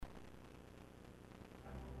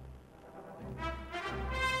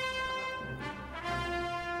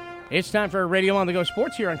It's time for Radio On The Go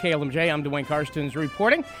Sports here on KLMJ. I'm Dwayne Karstens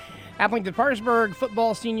reporting. Appleton-Parkersburg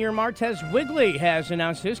football senior Martez Wigley has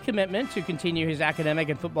announced his commitment to continue his academic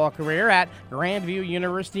and football career at Grandview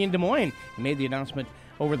University in Des Moines. He made the announcement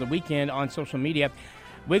over the weekend on social media.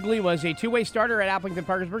 Wigley was a two-way starter at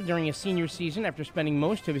Appleton-Parkersburg during his senior season after spending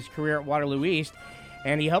most of his career at Waterloo East.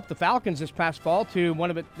 And he helped the Falcons this past fall to one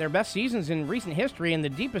of their best seasons in recent history and the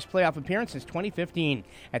deepest playoff appearance since 2015.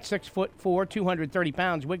 At 6'4", 230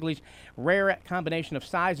 pounds, Wigley's rare combination of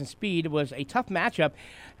size and speed was a tough matchup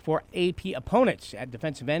for AP opponents. At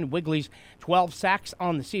defensive end, Wigley's 12 sacks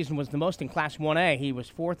on the season was the most in Class 1A. He was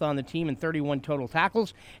fourth on the team in 31 total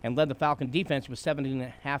tackles and led the Falcon defense with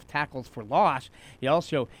 17.5 tackles for loss. He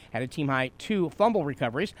also had a team-high 2 fumble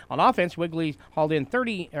recoveries. On offense, Wigley hauled in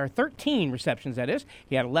 13 receptions, that is.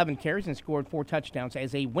 He had 11 carries and scored 4 touchdowns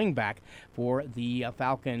as a wingback for the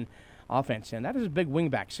Falcon offense. And that is a big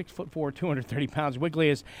wingback, 6'4", 230 pounds. Wigley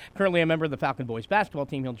is currently a member of the Falcon boys basketball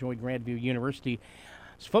team. He'll join Grandview University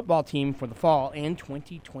football team for the fall in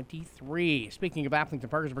 2023. Speaking of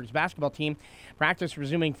Appleton-Parkersburg's basketball team, practice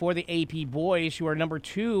resuming for the AP boys, who are number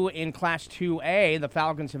 2 in Class 2A. The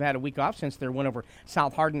Falcons have had a week off since their win over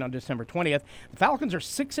South Hardin on December 20th. The Falcons are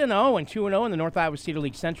 6-0 and 2-0 in the North Iowa Cedar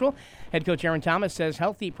League Central. Head coach Aaron Thomas says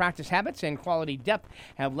healthy practice habits and quality depth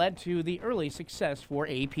have led to the early success for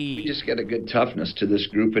AP. We just got a good toughness to this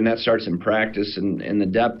group, and that starts in practice and the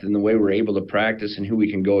depth and the way we're able to practice and who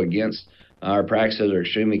we can go against. Our practices are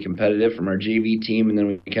extremely competitive from our JV team, and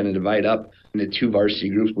then we kind of divide up into 2 varsity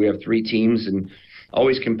groups. We have 3 teams and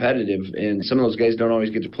always competitive, and some of those guys don't always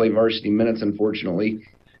get to play varsity minutes, unfortunately,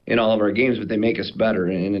 in all of our games, but they make us better,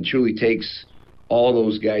 and it truly takes all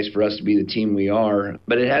those guys for us to be the team we are.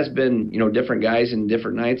 But it has been, different guys in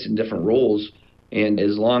different nights and different roles, and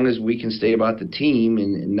as long as we can stay about the team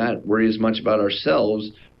and not worry as much about ourselves,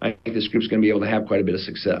 I think this group's going to be able to have quite a bit of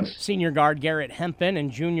success. Senior guard Garrett Hempen and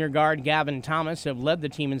junior guard Gavin Thomas have led the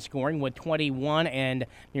team in scoring with 21 and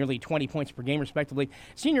nearly 20 points per game, respectively.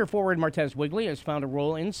 Senior forward Martez Wigley has found a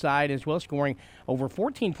role inside as well, scoring over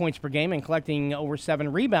 14 points per game and collecting over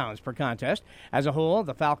 7 rebounds per contest. As a whole,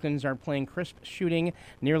 the Falcons are playing crisp shooting,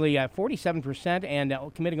 nearly 47%, and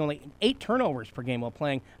committing only 8 turnovers per game while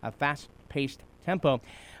playing a fast-paced tempo.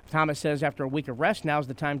 Thomas says after a week of rest, now's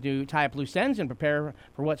the time to tie up loose ends and prepare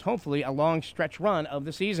for what's hopefully a long stretch run of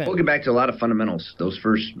the season. We'll get back to a lot of fundamentals. Those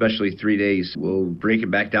first, especially 3 days, we'll break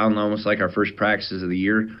it back down almost like our first practices of the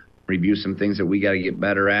year, review some things that we got to get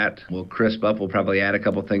better at. We'll crisp up. We'll probably add a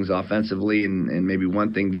couple things offensively and maybe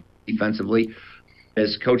one thing defensively.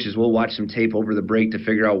 As coaches, we'll watch some tape over the break to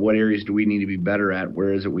figure out what areas do we need to be better at,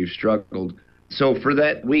 where is it we've struggled. So for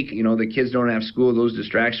that week, the kids don't have school, those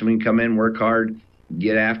distractions, we can come in, work hard,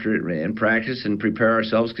 get after it and practice and prepare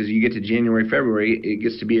ourselves, because you get to January, February, it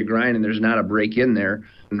gets to be a grind and there's not a break in there.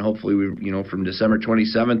 And hopefully we, from December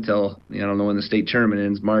 27th till, I don't know when the state tournament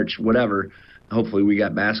ends, March, whatever, hopefully we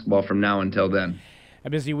got basketball from now until then. A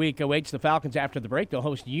busy week awaits the Falcons after the break. They'll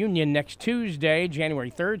host Union next Tuesday, January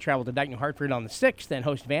 3rd, travel to Dayton Hartford on the 6th, then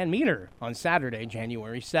host Van Meter on Saturday,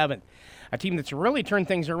 January 7th. A team that's really turned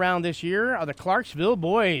things around this year are the Clarksville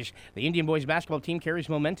Boys. The Indian boys basketball team carries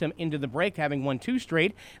momentum into the break, having won 2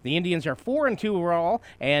 straight. The Indians are 4-2 overall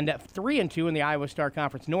and 3-2 in the Iowa Star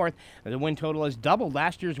Conference North. The win total has doubled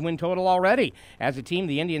last year's win total already. As a team,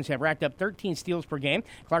 the Indians have racked up 13 steals per game.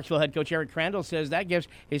 Clarksville head coach Eric Crandall says that gives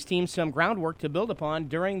his team some groundwork to build upon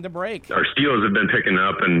during the break. Our steals have been picking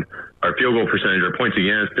up, and our field goal percentage, our points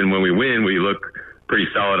against, and when we win, we look pretty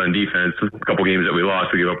solid on defense. A couple games that we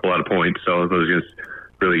lost, we gave up a lot of points, so those against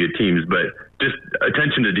really good teams. But just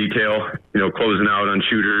attention to detail, closing out on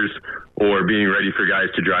shooters or being ready for guys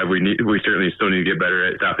to drive. We certainly still need to get better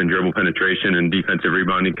at stopping dribble penetration, and defensive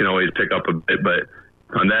rebounding can always pick up a bit. But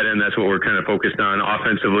on that end, that's what we're kind of focused on.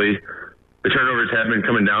 Offensively, the turnovers have been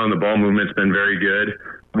coming down. The ball movement's been very good.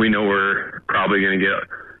 We know we're probably going to get,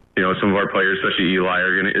 some of our players, especially Eli,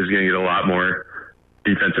 is going to get a lot more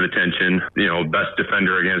defensive attention, best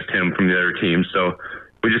defender against him from the other team. So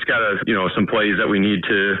we just got some plays that we need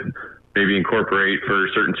to maybe incorporate for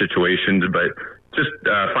certain situations, but just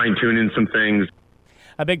fine-tuning some things.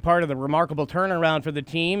 A big part of the remarkable turnaround for the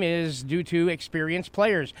team is due to experienced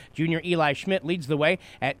players. Junior Eli Schmidt leads the way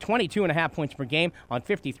at 22.5 points per game on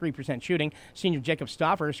 53% shooting. Senior Jacob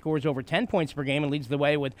Stoffer scores over 10 points per game and leads the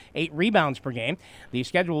way with 8 rebounds per game. The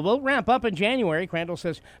schedule will ramp up in January. Crandall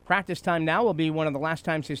says practice time now will be one of the last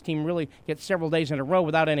times his team really gets several days in a row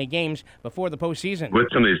without any games before the postseason. With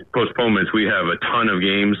some of these postponements, we have a ton of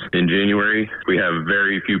games in January. We have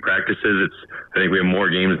very few practices. I think we have more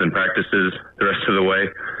games than practices the rest of the way.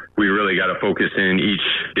 We really got to focus in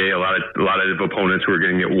each day. A lot of opponents we're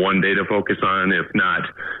going to get one day to focus on. If not,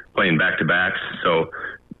 playing back-to-backs. So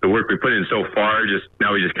the work we put in so far,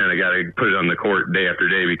 now we just kind of got to put it on the court day after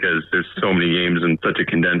day because there's so many games in such a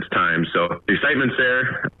condensed time. So the excitement's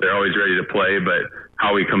there. They're always ready to play, but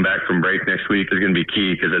how we come back from break next week is going to be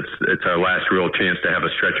key because it's our last real chance to have a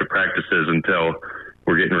stretch of practices until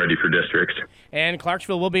we're getting ready for districts. And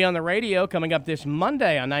Clarksville will be on the radio coming up this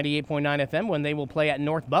Monday on 98.9 FM when they will play at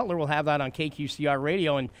North Butler. We'll have that on KQCR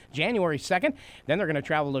Radio on January 2nd. Then they're going to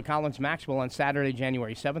travel to Collins-Maxwell on Saturday,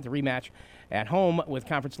 January 7th. The rematch at home with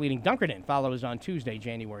conference-leading Dunkerton follows on Tuesday,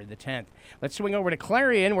 January the 10th. Let's swing over to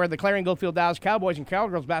Clarion, where the Clarion Goldfield Dow's Cowboys and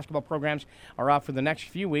Cowgirls basketball programs are off for the next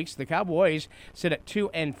few weeks. The Cowboys sit at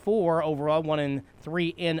 2-4 overall,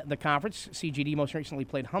 1-3 in the conference. CGD most recently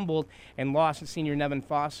played Humboldt and lost. Senior Nevin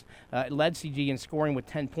Foss led CGD in scoring with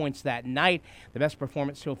 10 points that night. The best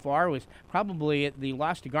performance so far was probably the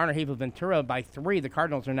loss to Garner Havel Ventura by 3. The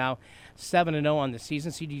Cardinals are now 7-0 on the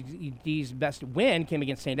season. CGD's best win came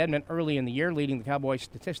against St. Edmund early in the year, leading the Cowboys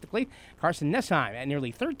statistically. Carson Nessheim at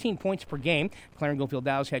nearly 13 points per game. Clarion Goldfield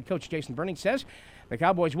Dow's head coach Jason Burning says the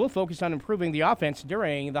Cowboys will focus on improving the offense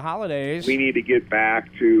during the holidays. We need to get back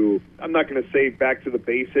to, I'm not going to say back to the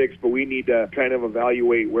basics, but we need to kind of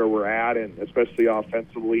evaluate where we're at, and especially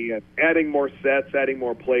offensively. And adding more sets, adding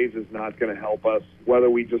more plays is not going to help us. Whether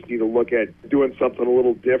we just need to look at doing something a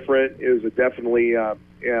little different is definitely a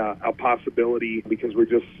possibility, because we're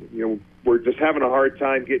just having a hard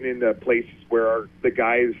time getting into places where the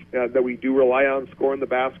guys that we do rely on scoring the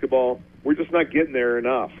basketball, we're just not getting there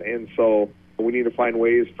enough. And so we need to find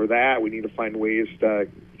ways for that. We need to find ways to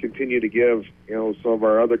continue to give some of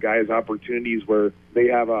our other guys opportunities where they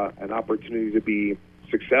have an opportunity to be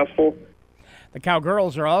successful. The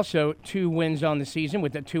Cowgirls are also 2 wins on the season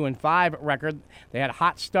with a 2-5 record. They had a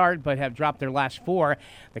hot start but have dropped their last 4.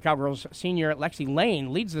 The Cowgirls senior Lexi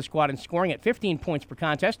Lane leads the squad in scoring at 15 points per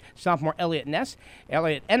contest. Sophomore Elliott Ennis,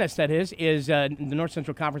 that is the North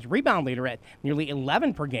Central Conference rebound leader at nearly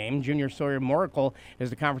 11 per game. Junior Sawyer Moracle is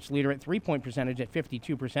the conference leader at 3-point percentage at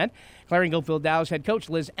 52%. Clarion Goldfield Dow's head coach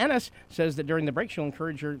Liz Ennis says that during the break she'll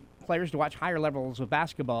encourage her players to watch higher levels of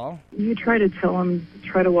basketball. You try to tell them,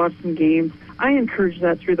 try to watch some games. I encourage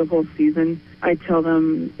that through the whole season. I tell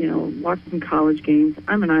them, watch some college games.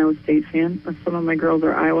 I'm an Iowa State fan. Some of my girls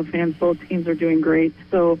are Iowa fans. Both teams are doing great.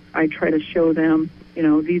 So I try to show them,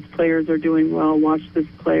 these players are doing well. Watch this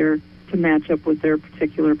player to match up with their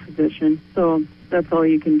particular position. So that's all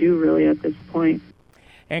you can do really at this point.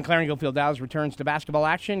 And Clarion Goldfield Dow's returns to basketball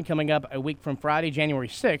action coming up a week from Friday, January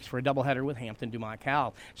 6th, for a doubleheader with Hampton-Dumont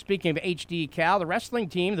Cal. Speaking of HD Cal, the wrestling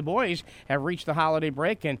team, the boys, have reached the holiday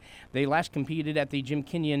break, and they last competed at the Jim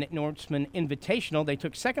Kenyon Norseman Invitational. They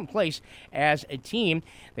took second place as a team.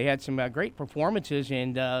 They had some great performances,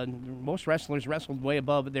 and most wrestlers wrestled way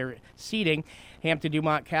above their seeding.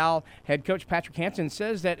 Hampton-Dumont Cal head coach Patrick Hansen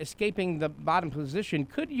says that escaping the bottom position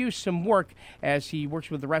could use some work as he works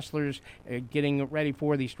with the wrestlers getting ready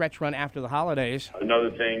for the stretch run after the holidays. Another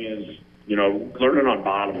thing is, learning on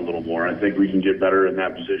bottom a little more. I think we can get better in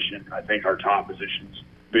that position. I think our top position's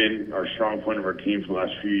been our strong point of our team for the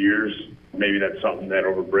last few years. Maybe that's something that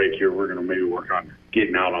over break here we're going to maybe work on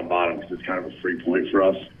getting out on bottom, because it's kind of a free point for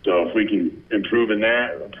us. So if we can improve in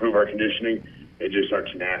that, improve our conditioning, and just our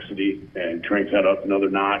tenacity and crank that up another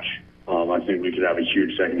notch, I think we could have a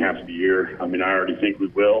huge second half of the year. I mean, I already think we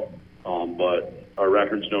will, but our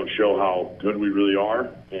records don't show how good we really are,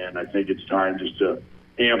 and I think it's time just to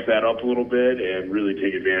amp that up a little bit and really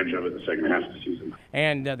take advantage of it in the second half of the season.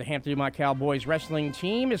 And the Hampton-Dumont Cowboys wrestling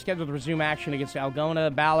team is scheduled to resume action against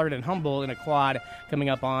Algona, Ballard, and Humboldt in a quad coming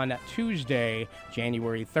up on Tuesday,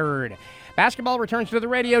 January 3rd. Basketball returns to the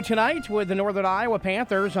radio tonight with the Northern Iowa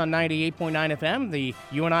Panthers on 98.9 FM. The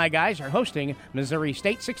UNI guys are hosting Missouri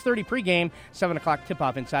State. 6:30 pregame, 7 o'clock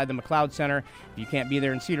tip-off inside the McLeod Center. If you can't be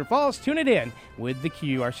there in Cedar Falls, tune it in with the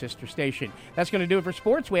Q, our sister station. That's going to do it for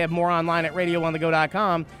sports. We have more online at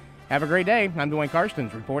radioonthego.com. Have a great day. I'm Dwayne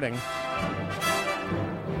Karstens reporting.